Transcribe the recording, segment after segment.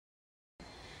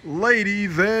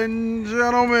Ladies and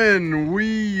gentlemen,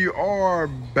 we are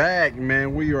back,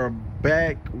 man. We are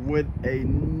back with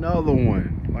another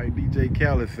one. Like DJ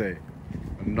Khaled say,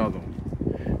 another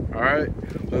one. All right,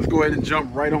 let's go ahead and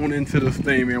jump right on into this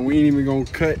thing, man. We ain't even gonna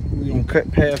cut. We gonna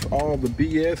cut past all the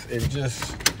BS and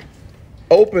just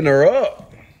open her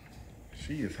up.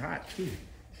 She is hot too.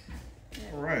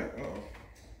 All right.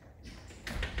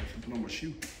 Something on my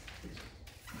shoe.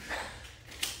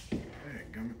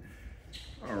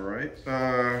 All right.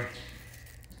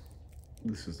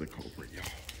 This is the culprit, y'all.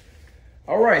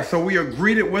 All right, so we are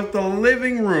greeted with the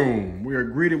living room. We are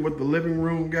greeted with the living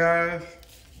room, guys.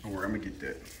 Don't worry, I'm gonna get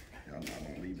that. Y'all know I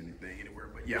don't leave anything anywhere,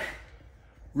 but yeah.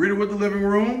 Greeted with the living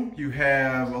room. You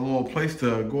have a little place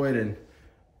to go ahead and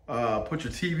put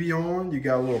your TV on. You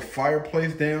got a little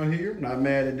fireplace down here. Not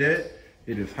mad at that.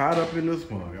 It is hot up in this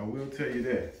mug, I will tell you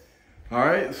that. All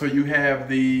right, so you have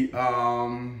the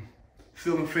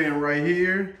ceiling fan right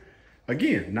here.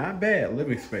 Again, not bad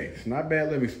living space. Not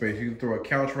bad living space. You can throw a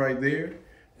couch right there.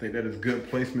 I think that is good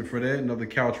placement for that. Another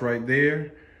couch right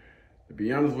there. To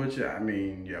be honest with you, I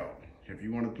mean, yo, if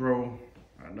you want to throw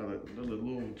another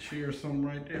little chair or something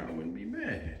right there, I wouldn't be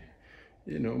mad.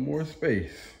 You know, more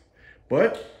space.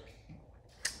 But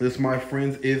this, my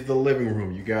friends, is the living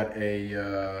room. You got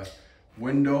a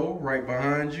window right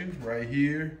behind you, right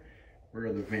here. Where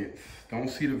are the vents? Don't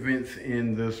see the vents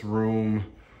in this room.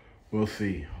 We'll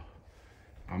see.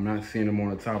 I'm not seeing them on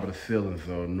the top of the ceiling.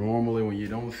 So normally when you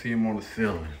don't see them on the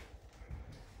ceiling,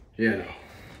 you know,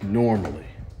 normally.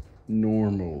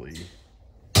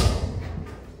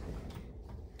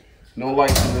 No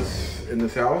lights in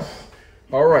this house.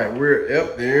 All right,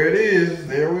 yep, there it is.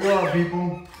 There we are,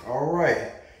 people. All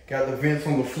right, got the vents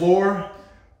on the floor.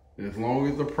 As long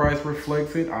as the price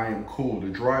reflects it, I am cool.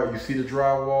 You see the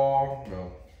drywall?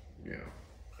 Well, yeah,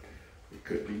 it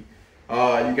could be.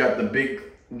 You got the big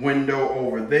window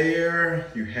over there.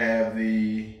 You have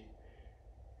the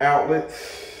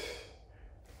outlets.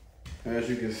 As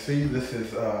you can see, this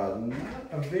is not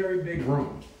a very big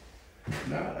room.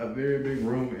 Not a very big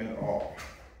room at all.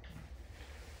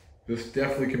 This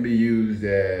definitely can be used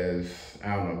as,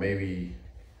 I don't know, maybe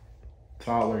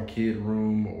toddler kid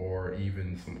room or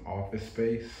even some office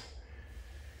space.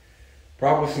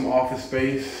 Probably some office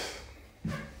space.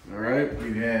 All right,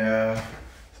 you have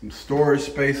some storage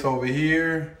space over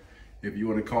here. If you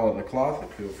want to call it a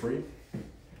closet, feel free.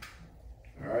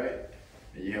 All right,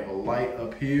 and you have a light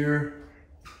up here.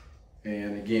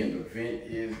 And again, the vent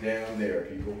is down there,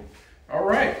 people. All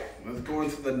right, let's go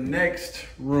into the next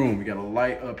room. We got a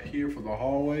light up here for the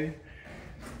hallway.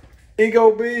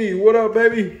 Ego B, what up,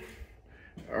 baby?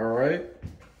 All right,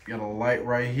 got a light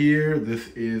right here. This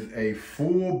is a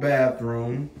full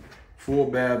bathroom. Full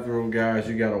bathroom, guys.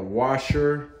 You got a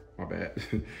washer. My bad.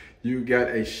 You got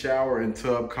a shower and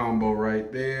tub combo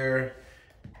right there.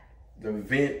 The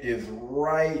vent is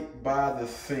right by the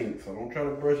sink, so don't try to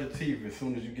brush your teeth as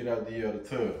soon as you get out the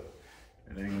tub.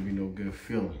 It ain't gonna be no good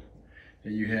feeling.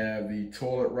 Then you have the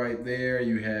toilet right there.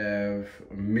 You have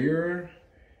a mirror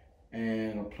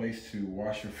and a place to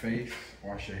wash your face,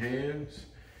 wash your hands.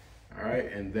 All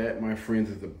right, and that, my friends,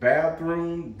 is the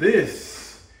bathroom.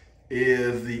 This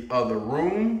is the other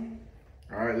room.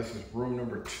 All right, this is room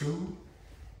number 2.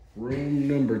 Room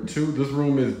number 2. This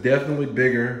room is definitely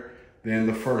bigger than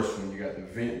the first one. You got the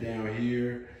vent down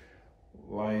here,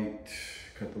 light,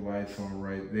 cut the lights on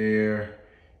right there.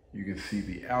 You can see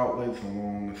the outlets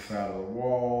along the side of the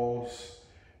walls.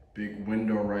 Big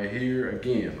window right here.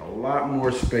 Again, a lot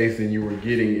more space than you were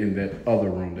getting in that other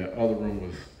room. That other room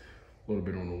was a little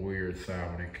bit on the weird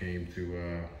side when it came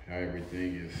to how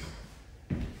everything is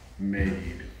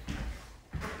made.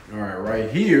 All right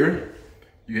here,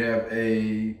 you have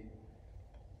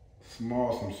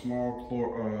some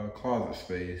small closet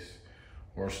space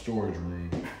or storage room.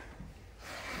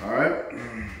 All right,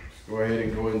 let's go ahead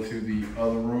and go into the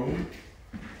other room.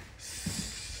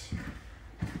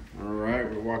 All right,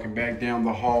 we're walking back down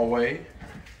the hallway.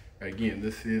 Again,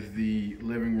 this is the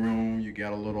living room. You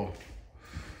got a little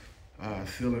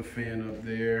ceiling fan up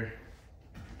there.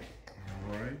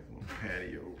 All right, little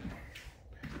patio.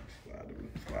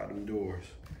 Slide them doors.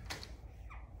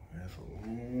 That's a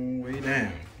long way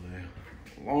down, man.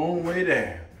 Long way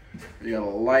down. You got a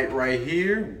light right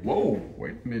here. Whoa,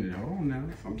 wait a minute, hold on now.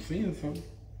 I'm seeing something.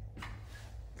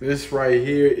 This right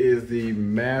here is the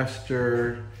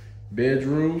master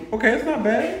bedroom. Okay, it's not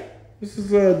bad. This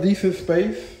is a decent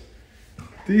space.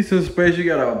 Decent space. You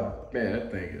got a, man,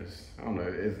 that thing is, I don't know,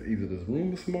 it's either this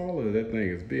room is small or that thing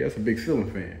is big. That's a big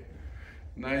ceiling fan.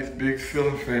 Nice big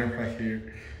ceiling fan right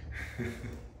here.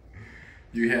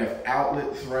 You have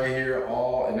outlets right here,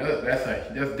 and that's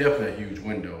definitely a huge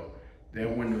window. That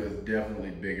window is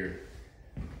definitely bigger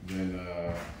than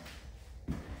a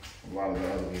lot of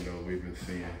the other windows we've been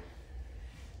seeing.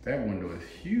 That window is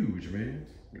huge, man.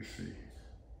 Let's see.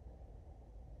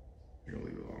 You're gonna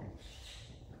leave it alone.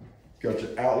 Got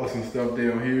your outlets and stuff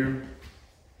down here.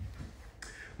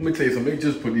 Let me tell you something, they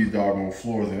just put these doggone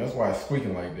floors in. That's why it's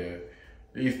squeaking like that.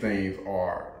 These things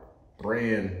are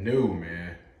brand new,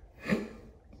 man.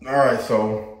 All right,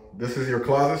 so this is your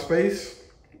closet space.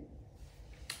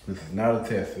 This is not a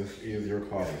test, this is your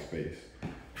closet space.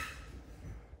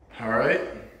 All right,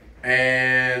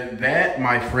 and that,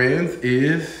 my friends,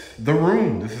 is the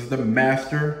room. This is the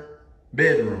master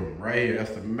bedroom right here. That's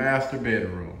the master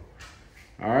bedroom.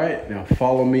 All right, now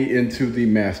follow me into the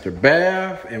master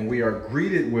bath, and we are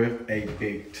greeted with a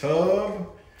big tub,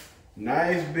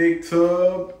 nice big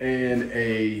tub, and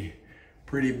a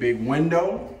pretty big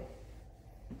window.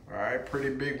 All right,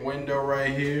 pretty big window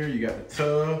right here. You got the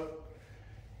tub,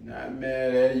 not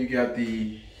mad at it. You got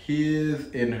the his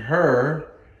and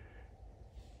her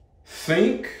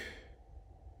sink.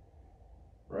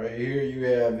 Right here, you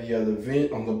have the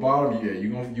vent on the bottom. Yeah,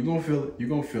 you're gonna feel it. You're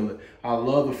gonna feel it. I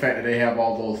love the fact that they have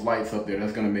all those lights up there.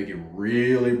 That's gonna make it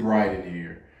really bright in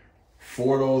here.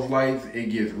 4 of those lights, it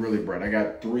gets really bright. I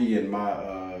got 3 in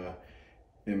my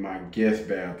guest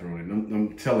bathroom, and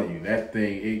I'm telling you, that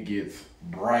thing, it gets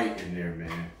bright in there,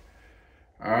 man.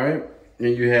 All right,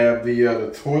 and you have the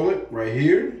toilet right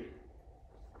here.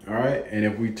 All right, and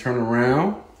if we turn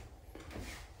around,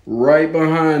 right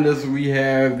behind us, we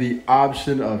have the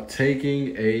option of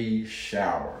taking a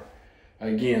shower.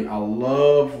 Again, I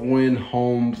love when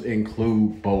homes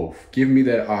include both. Give me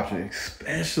that option,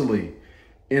 especially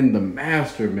in the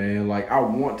master, man. Like, I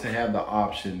want to have the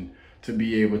option to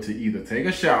be able to either take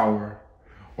a shower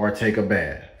or take a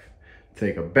bath.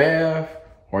 Take a bath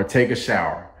or take a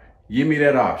shower. Give me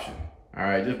that option. All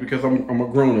right, just because I'm a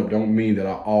grown-up don't mean that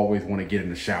I always want to get in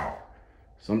the shower.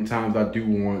 Sometimes I do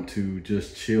want to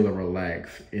just chill and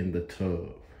relax in the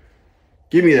tub.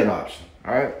 Give me that option,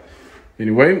 all right?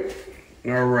 Anyway,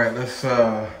 all right, let's,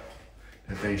 that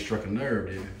thing struck a nerve,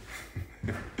 didn't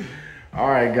it? All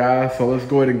right, guys, so let's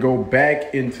go ahead and go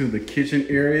back into the kitchen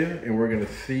area, and we're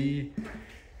gonna see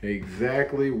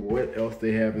exactly what else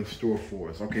they have in store for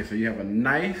us. Okay, so you have a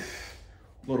nice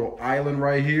little island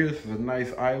right here. This is a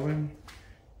nice island.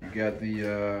 You got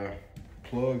the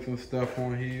plugs and stuff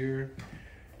on here.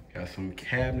 Got some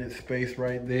cabinet space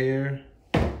right there.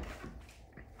 Got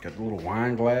the little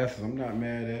wine glasses. I'm not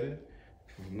mad at it.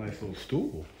 Some nice little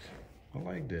stools. I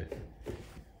like that. I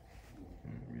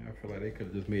mean, I feel like they could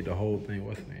have just made the whole thing.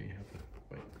 What's the name?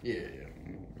 Yeah,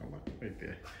 I like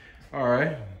that. All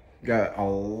right. Got a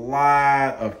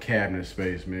lot of cabinet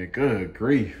space, man. Good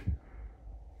grief.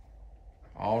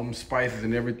 All them spices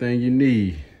and everything you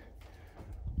need.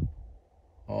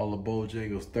 All the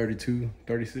Bojangles 32,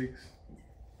 36.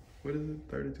 What is it?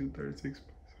 32, 36?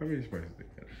 How many spices they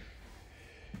got?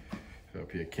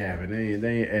 Up here, cabin. They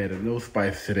ain't added no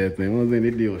spice to that thing. One thing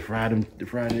they did was fry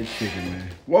that chicken, man.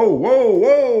 Whoa, whoa,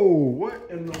 whoa! What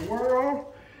in the world?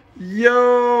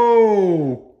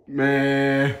 Yo,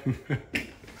 man!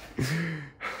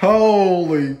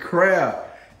 Holy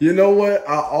crap! You know what?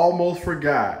 I almost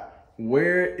forgot.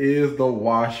 Where is the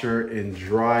washer and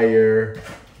dryer?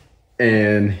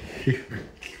 And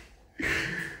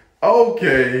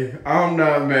okay, I'm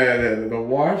not mad at it. The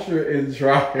washer and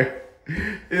dryer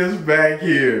is back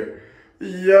here.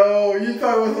 Yo, you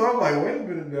thought it was, I'm like, wait a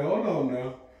minute now, hold on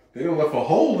now. They done left a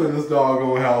hole in this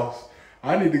doggone house.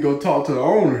 I need to go talk to the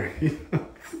owner. You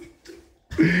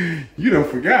done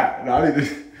forgot.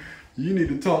 You need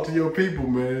to talk to your people,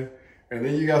 man. And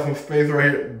then you got some space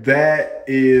right here. That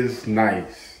is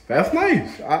nice. That's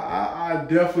nice. I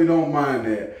definitely don't mind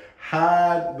that.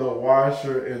 Hide the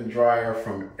washer and dryer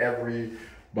from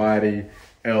everybody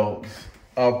else.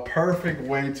 A perfect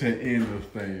way to end this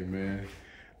thing, man.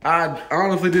 I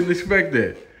honestly didn't expect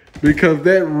that. Because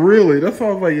that's why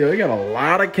I was like, yo, they got a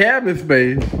lot of cabinet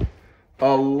space.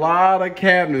 A lot of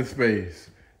cabinet space.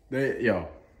 Yo,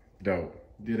 dope.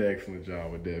 Did an excellent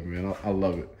job with that, man. I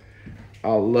love it.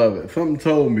 I love it. Something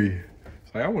told me.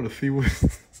 It's like, I want to see what...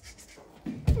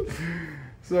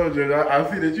 So, Jen, I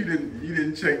see that you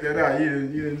didn't check that out. You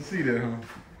didn't see that, huh?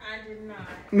 I did not.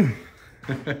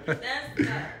 That's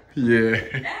yeah.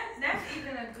 That's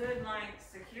even a good like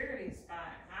security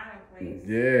spot, hiding place.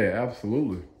 Yeah,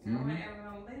 absolutely. So everyone,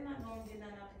 they're not gonna get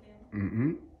nothing out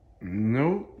together.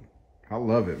 Nope. I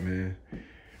love it, man.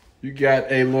 You got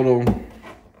a little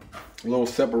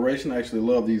separation. I actually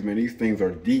love these, man. These things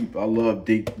are deep. I love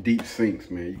deep sinks,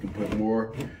 man. You can put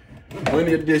more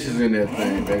Plenty of dishes in that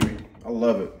thing, baby. I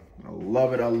love it. I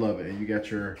love it. I love it. And you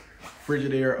got your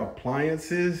Frigidaire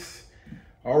appliances.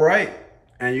 All right.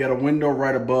 And you got a window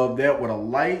right above that with a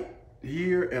light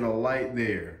here and a light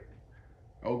there.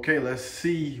 Okay, let's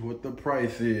see what the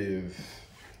price is.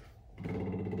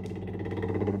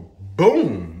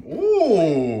 Boom.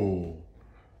 Ooh.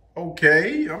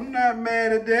 Okay, I'm not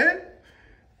mad at that.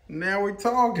 Now we're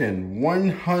talking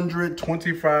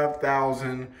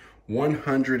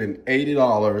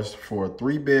 $125,180 for a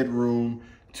 3-bedroom,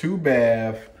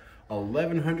 2-bath,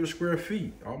 1,100 square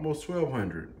feet, almost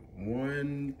 1,200,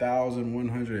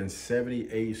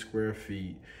 1,178 square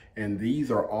feet. And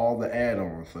these are all the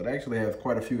add-ons. So it actually has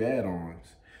quite a few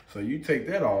add-ons. So you take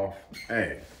that off,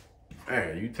 hey,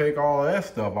 you take all that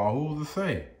stuff off, who's to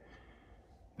say?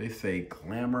 They say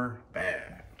glamour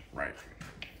bath, right?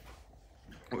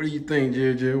 What do you think,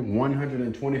 Juju?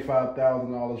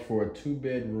 $125,000 for a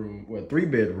 2-bedroom, well,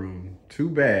 3-bedroom,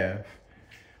 2-bath,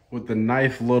 with a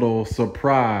nice little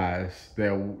surprise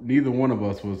that neither one of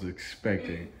us was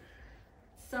expecting.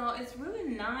 So it's really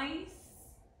nice.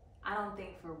 I don't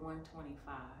think for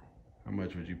 125. How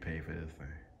much would you pay for this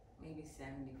thing? Maybe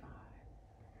 75.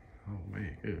 Oh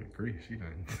man, good grief, she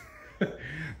done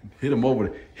hit him over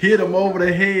the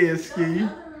head, Ski. The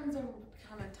other rooms are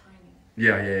kind of tiny.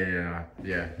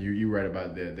 Yeah. You right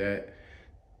about that.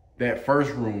 That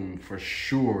first room for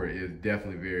sure is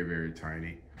definitely very, very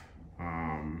tiny.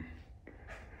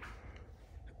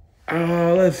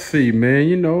 Let's see, man.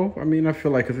 You know, I mean, I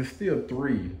feel like, cause it's still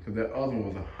 3, cause that other one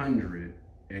was 100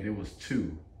 and it was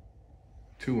 2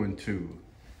 and 2.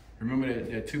 Remember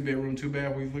that 2-bedroom,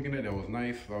 2-bath we was looking at? That was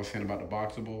nice. I was saying about the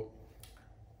boxable.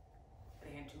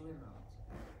 They had 2 living rooms.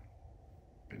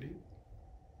 Did he?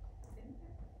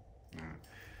 Nah.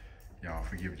 Y'all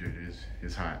forgive Juju.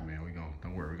 It's hot, man.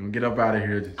 Don't worry. We're gonna get up out of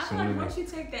here. I feel like once you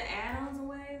take the add-ons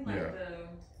away, like the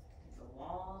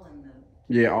wall and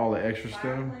the all the extra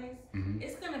stuff.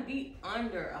 It's gonna be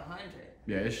under 100.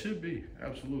 Yeah, it should be.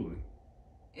 Absolutely.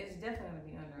 It's definitely gonna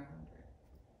be under 100.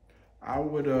 I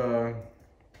would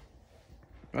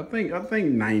I think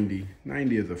 90.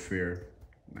 90 is a fair.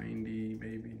 90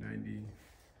 maybe 90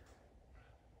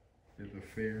 is a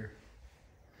fair.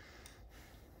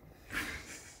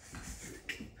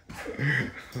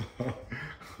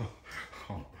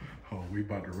 We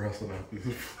about to wrestle out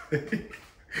this place.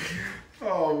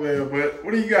 Oh man, but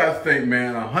what do you guys think,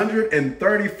 man?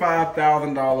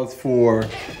 $135,000 for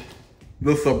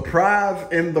the surprise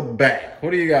in the back. What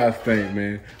do you guys think,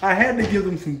 man? I had to give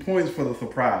them some points for the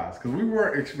surprise because we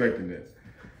weren't expecting this.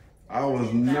 I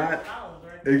was not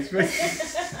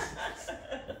expecting.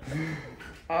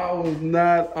 I was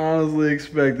not honestly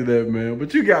expecting that, man.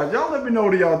 But you guys, y'all let me know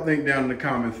what y'all think down in the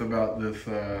comments about this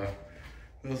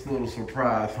this little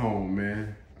surprise home,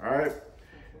 man. All right.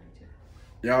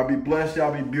 Y'all be blessed.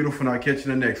 Y'all be beautiful. And I'll catch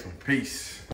you in the next one. Peace.